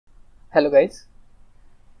Hello guys,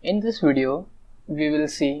 in this video we will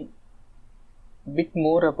see a bit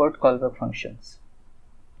more about callback functions,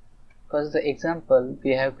 because the example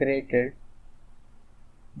we have created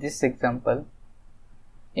this example.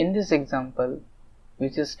 In this example we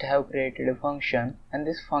just have created a function, and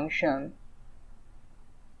this function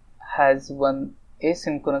has one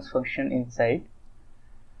asynchronous function inside,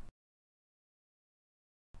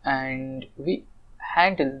 and we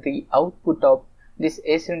handle the output of this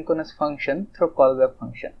asynchronous function through callback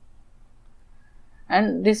function.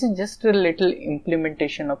 And this is just a little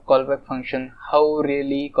implementation of callback function, how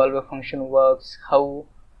really callback function works, how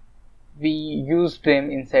we use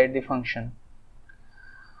them inside the function.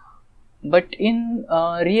 But in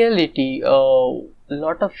reality, a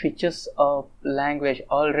lot of features of language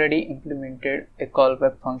already implemented a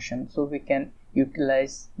callback function, so we can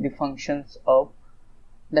utilize the functions of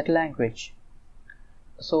that language.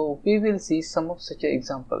 So we will see some of such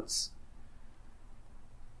examples.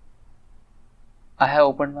 I have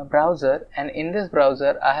opened my browser, and in this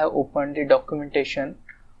browser I have opened the documentation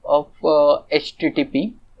of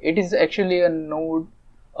HTTP. It is actually a node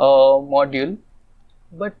module,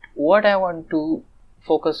 but what I want to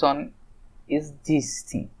focus on is this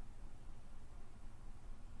thing.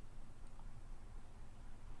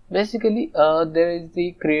 Basically there is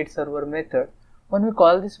the create server method. When we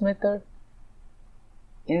call this method,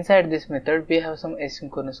 inside this method we have some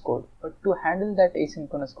asynchronous code, but to handle that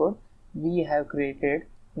asynchronous code we have created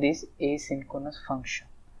this asynchronous function.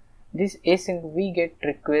 This we get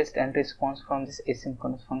request and response from this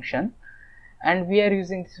asynchronous function, and we are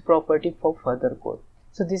using this property for further code.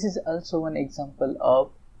 So this is also one example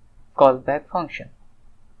of callback function.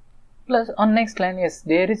 Plus on next line, yes,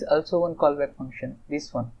 there is also one callback function,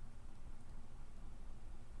 this one.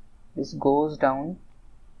 This goes down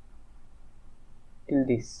till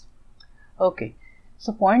this. Okay,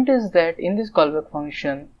 so point is that in this callback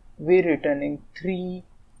function we are returning 3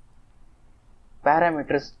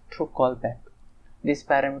 parameters through callback. This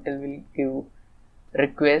parameter will give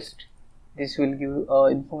request, this will give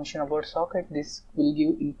information about socket, this will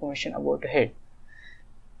give information about head.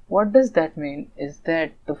 What does that mean is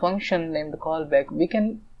that the function named callback, we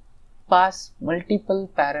can pass multiple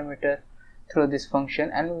parameters through this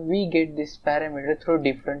function, and we get this parameter through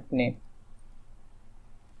different name.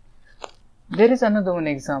 There is another one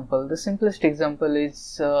example. The simplest example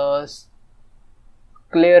is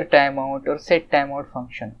clear timeout or set timeout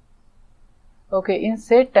function. Okay, in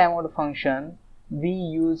set timeout function we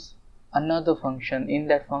use another function. In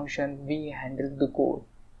that function we handle the code.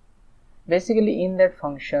 Basically in that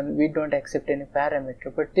function we don't accept any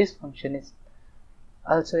parameter, but this function is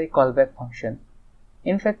also a callback function.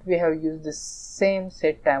 In fact, we have used the same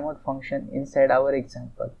set timeout function inside our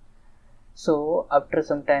example. So after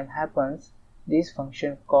some time happens, this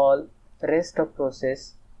function call rest of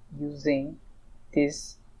process using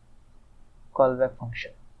this callback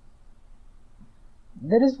function.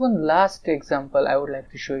 There is one last example I would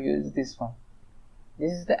like to show you, is this one.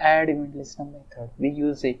 This is the add event listener method. We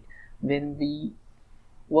use it when we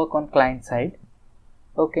work on client side.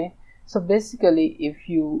 Okay, so basically if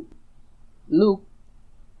you look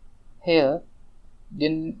here,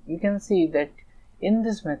 then you can see that in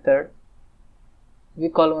this method we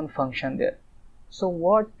call one function there. So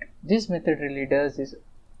what this method really does is,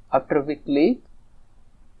 after clicking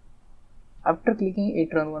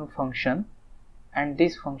it run one function, and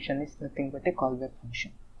this function is nothing but a callback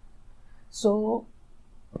function. So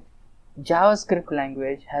JavaScript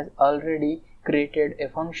language has already created a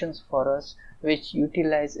functions for us which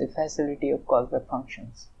utilize a facility of callback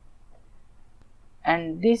functions.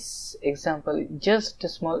 And this example is just a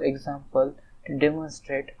small example to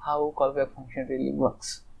demonstrate how callback function really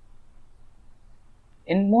works.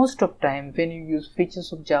 In most of time when you use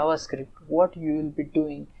features of JavaScript, what you will be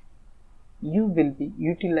doing, you will be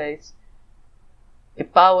utilize a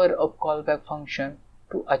power of callback function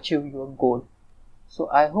to achieve your goal. So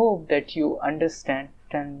I hope that you understand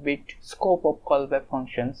bit scope of callback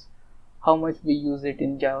functions, how much we use it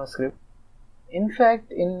in JavaScript. In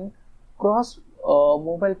fact, in cross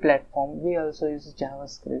mobile platform we also use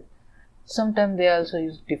JavaScript. Sometimes they also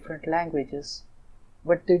use different languages,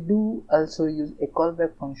 but they do also use a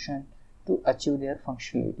callback function to achieve their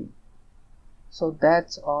functionality. So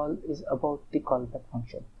that's all is about the callback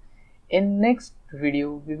function. In next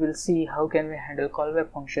video we will see how can we handle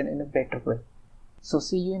callback function in a better way. So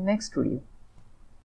see you in next video.